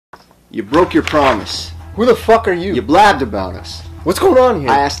You broke your promise. Who the fuck are you? You blabbed about us. What's going on here?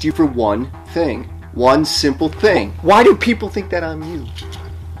 I asked you for one thing. One simple thing. Why do people think that I'm you?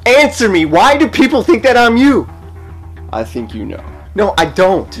 Answer me. Why do people think that I'm you? I think you know. No, I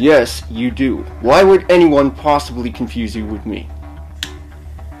don't. Yes, you do. Why would anyone possibly confuse you with me?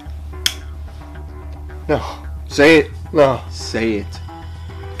 No. Say it. No. Say it.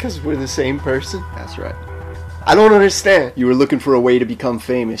 Because we're the same person? That's right. I don't understand. You were looking for a way to become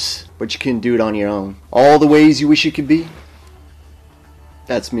famous, but you couldn't do it on your own. All the ways you wish you could be?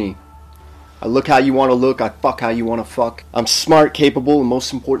 That's me. I look how you want to look, I fuck how you want to fuck. I'm smart, capable, and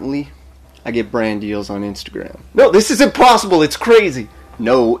most importantly, I get brand deals on Instagram. No, this is impossible. It's crazy.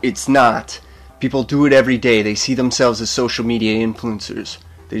 No, it's not. People do it every day. They see themselves as social media influencers.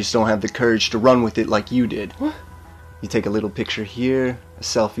 They just don't have the courage to run with it like you did. What? You take a little picture here, a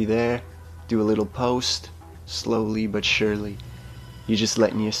selfie there, do a little post, slowly but surely. You're just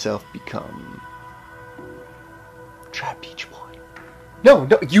letting yourself become Trap Beach Boy. No,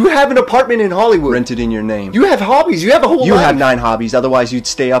 you have an apartment in Hollywood. Rented in your name. You have hobbies. You have a whole You life. have 9 hobbies, otherwise you'd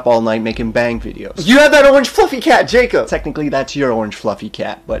stay up all night making bang videos. You have that orange fluffy cat, Jacob. Technically that's your orange fluffy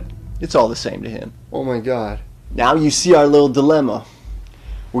cat, but it's all the same to him. Oh my god. Now you see our little dilemma.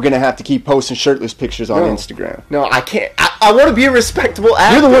 We're gonna have to keep posting shirtless pictures on No. Instagram. No, I can't. I want to be a respectable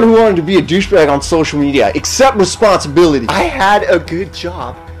actor. You're the one who wanted to be a douchebag on social media. Accept responsibility. I had a good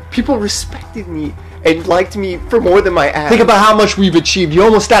job. People respected me and liked me for more than my act. Think about how much we've achieved. You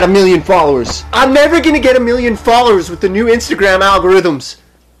almost had 1 million followers. I'm never gonna get 1 million followers with the new Instagram algorithms.